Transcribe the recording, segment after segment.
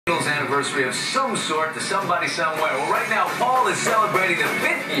Beatles anniversary of some sort to somebody somewhere. Well, right now, Paul is celebrating the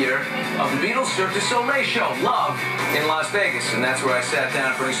 5th year of the Beatles Cirque du Soleil show, Love, in Las Vegas. And that's where I sat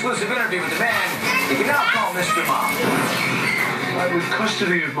down for an exclusive interview with the man you can now call Mr. Mom. With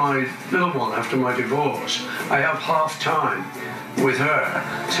custody of my little one after my divorce, I have half time with her.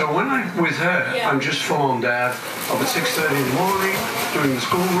 So when I'm with her, I'm just full on dad. Up at 6:30 in the morning, doing the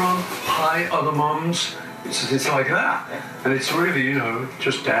school run. Hi, other mums. It's like that, and it's really, you know,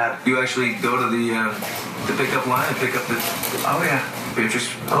 just dad. You actually go to the pickup line and pick up the pictures.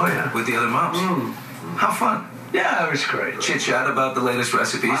 Oh yeah, with the other moms. How fun! Yeah, it's great. Chit chat about the latest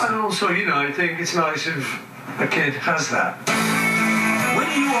recipes. And also, you know, I think it's nice if a kid has that. When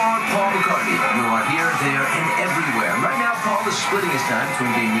you are Paul McCartney, you are here, there, and everywhere. Right now, Paul is splitting his time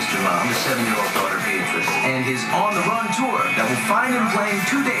between being Mr. Mom, his 7-year-old daughter Beatrice, and his on-the-run tour that will find him playing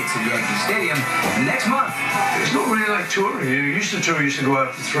 2 dates at Yankee Stadium next month. It's not really like touring. You used to tour, used to go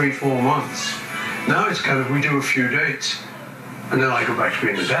out for 3-4 months. Now it's kind of, we do a few dates, and then I go back to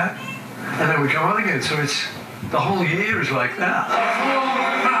being the dad, and then we come on again. So it's, the whole year is like that.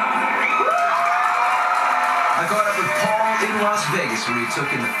 I caught up with Paul in Las Vegas, where he took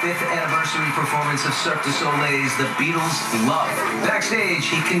in the 5th anniversary performance of Cirque du Soleil's The Beatles' Love. Backstage,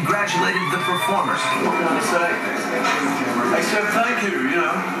 he congratulated the performers. What can I say? I said thank you, you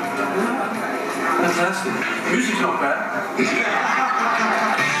know. Fantastic. Music's not bad.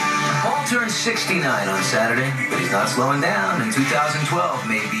 Paul turns 69 on Saturday, but he's not slowing down, and 2012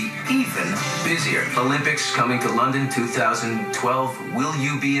 may be even busier. Olympics coming to London 2012. Will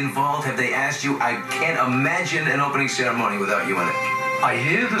you be involved? Have they asked you? I can't imagine an opening ceremony without you in it. I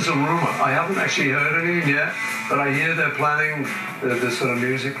hear there's a rumor. I haven't actually heard anything yet, but I hear they're planning this sort of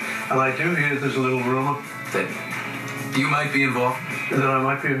music, and I do hear there's a little rumor That you might be involved? that I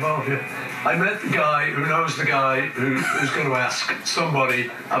might be involved, yeah. I met the guy who knows the guy who is going to ask somebody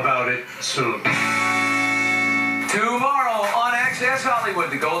about it soon. Tomorrow on Access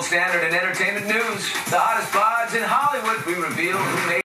Hollywood, the gold standard in entertainment news. The hottest pods in Hollywood. We reveal who made